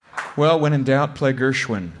Well, when in doubt, play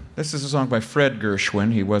Gershwin. This is a song by Fred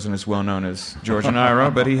Gershwin. He wasn't as well known as George and Ira,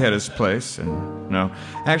 but he had his place. And no,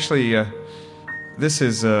 actually, this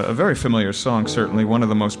is a very familiar song, certainly one of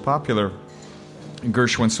the most popular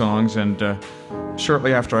Gershwin songs. And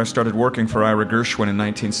shortly after I started working for Ira Gershwin in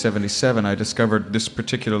 1977, I discovered this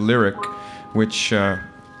particular lyric, which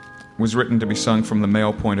was written to be sung from the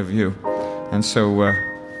male point of view. And so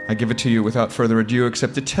I give it to you without further ado,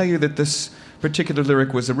 except to tell you that this particular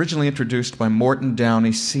lyric was originally introduced by Morton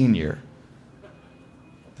Downey Sr.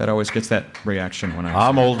 That always gets that reaction when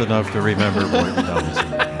I'm old enough to remember Morton Downey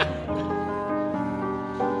Sr.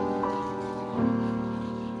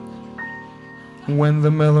 When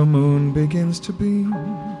the mellow moon begins to beam,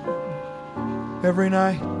 every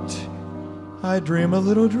night I dream a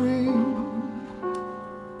little dream.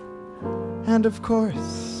 And of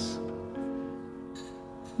course,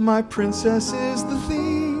 my princess is the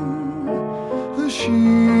theme, the she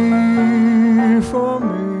for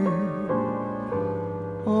me.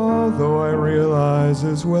 Although I realize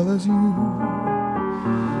as well as you,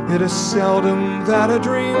 it is seldom that a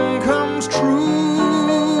dream comes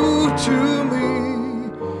true to me.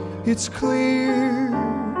 It's clear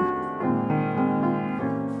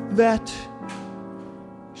that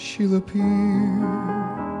she'll appear.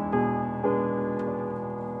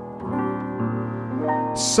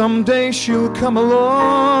 Someday she'll come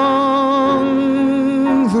along,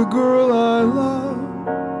 the girl I love.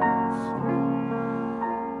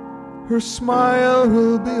 Her smile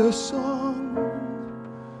will be a song,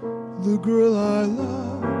 the girl I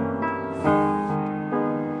love.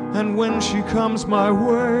 And when she comes my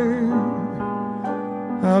way,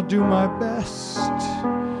 I'll do my best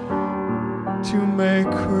to make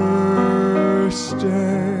her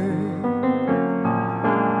stay.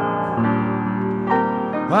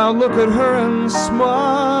 I'll look at her and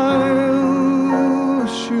smile,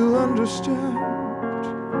 she'll understand.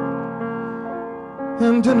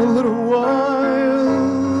 And in a little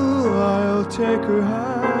while, I'll take her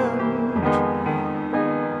hand.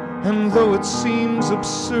 And though it seems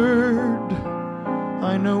absurd,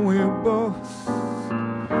 I know we both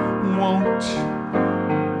won't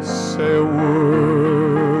say a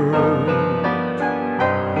word.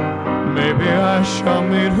 Maybe I shall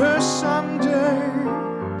meet her someday,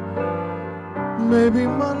 maybe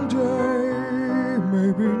Monday,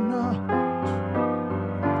 maybe not.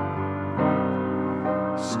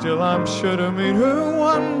 Still I'm sure to meet her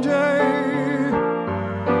one day.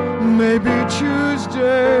 Maybe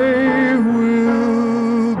Tuesday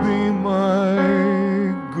will be my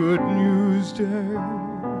good news day.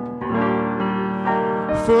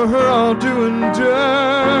 For her I'll do and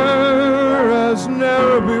dare as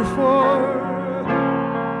ne'er before.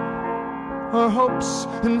 Our hopes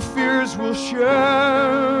and fears will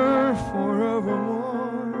share forevermore.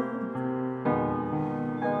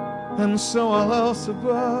 And so all else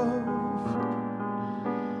above,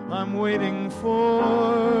 I'm waiting for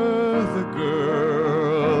the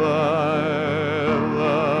girl I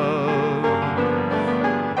love.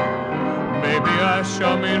 Maybe I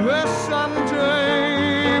shall meet her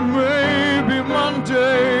someday, maybe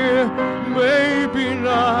Monday, maybe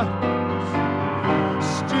not.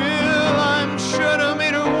 Still I'm sure to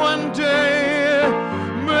meet her one day.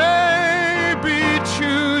 Maybe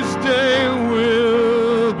Tuesday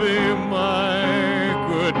will be my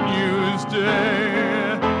good news day.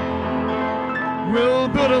 We'll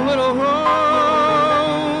build a little home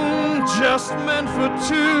just meant for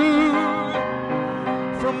two,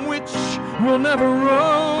 from which we'll never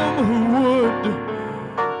roam. Who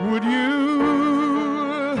would you?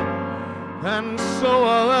 And so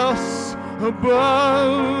all else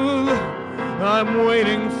above, I'm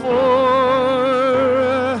waiting for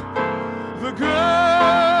the girl.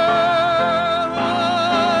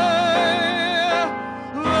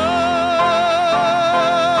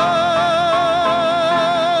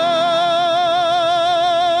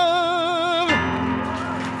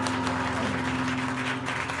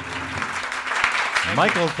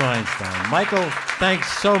 Michael Feinstein. Michael,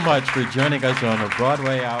 thanks so much for joining us on the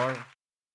Broadway Hour.